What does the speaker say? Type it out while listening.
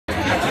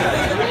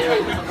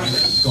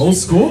Old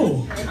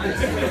school.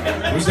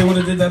 Wish they would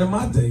have did that in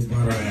my day,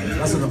 but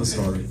that's another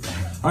story.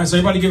 All right, so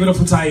everybody give it up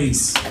for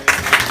Tais.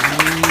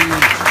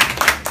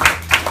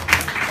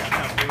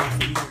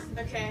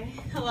 Okay,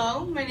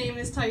 hello, my name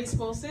is Tais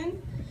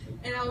Wilson,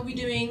 and I will be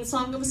doing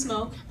Song of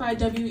Smoke by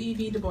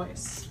W.E.B Du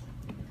Bois.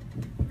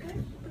 Okay,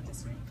 put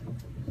this way.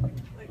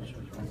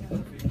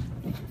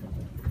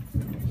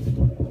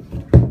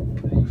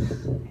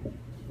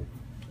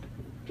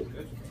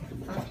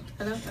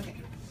 Hello? Okay.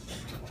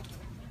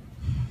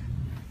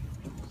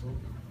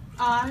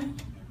 I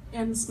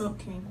am the Smoke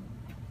King.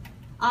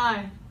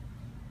 I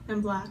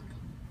am black.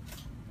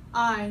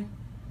 I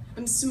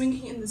am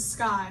swinging in the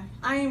sky.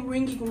 I am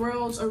ringing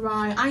worlds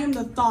awry. I am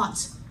the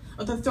thought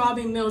of the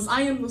throbbing mills.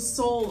 I am the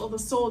soul of the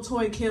soul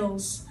toy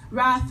kills.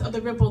 Wrath of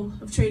the ripple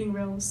of trading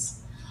rills.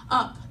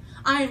 Up,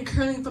 I am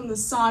curling from the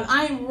sod.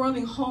 I am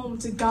whirling home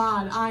to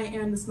God. I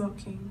am the Smoke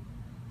King.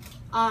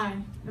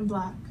 I am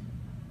black.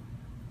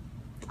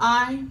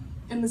 I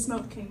am the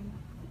Smoke King.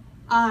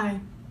 I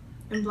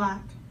am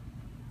black.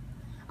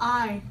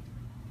 I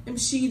am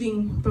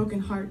sheathing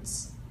broken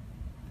hearts.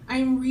 I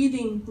am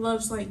wreathing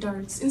love's light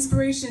darts,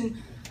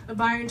 inspiration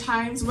of iron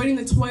times, waiting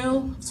the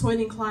toil of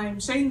toiling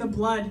climes, shedding the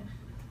blood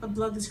of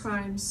bloodless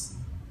crimes.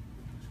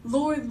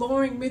 Lord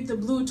lowering mid the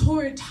blue,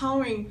 toward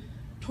towering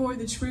toward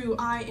the true,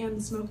 I am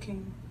the Smoke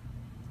King.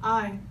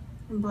 I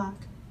am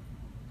black.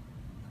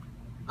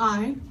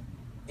 I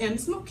am the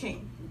Smoke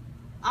King.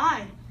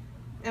 I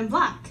am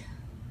black.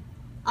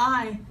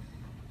 I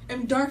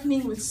am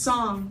darkening with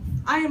song.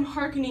 I am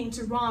hearkening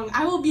to wrong.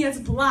 I will be as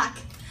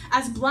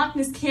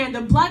blackness can.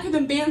 The blacker the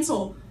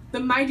mantle,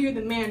 the mightier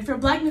the man. For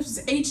blackness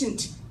was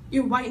ancient,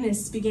 your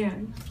whiteness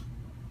began.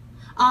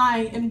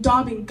 I am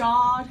daubing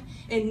God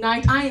in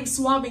night. I am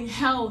swabbing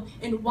hell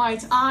in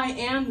white. I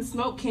am the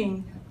Smoke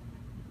King.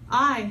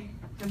 I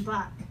am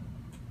black.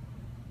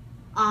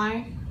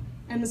 I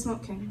am the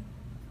Smoke King.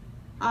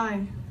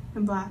 I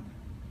am black.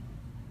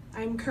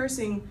 I am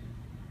cursing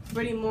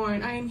ready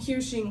morn. I am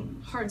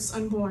hearsing hearts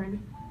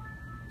unborn.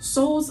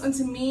 Souls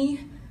unto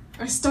me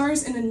are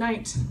stars in the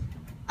night.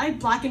 I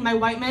blacken my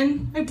white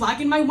men, I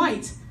blacken my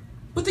white,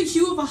 with the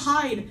hue of a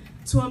hide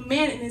to a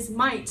man in his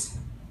might.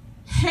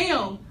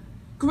 Hail,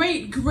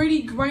 great,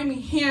 gritty, grimy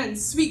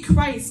hands, sweet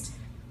Christ,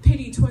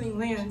 pity toiling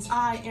lands.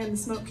 I am the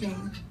Smoke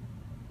King.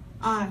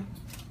 I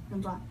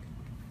am black.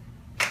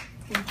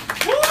 Thank you.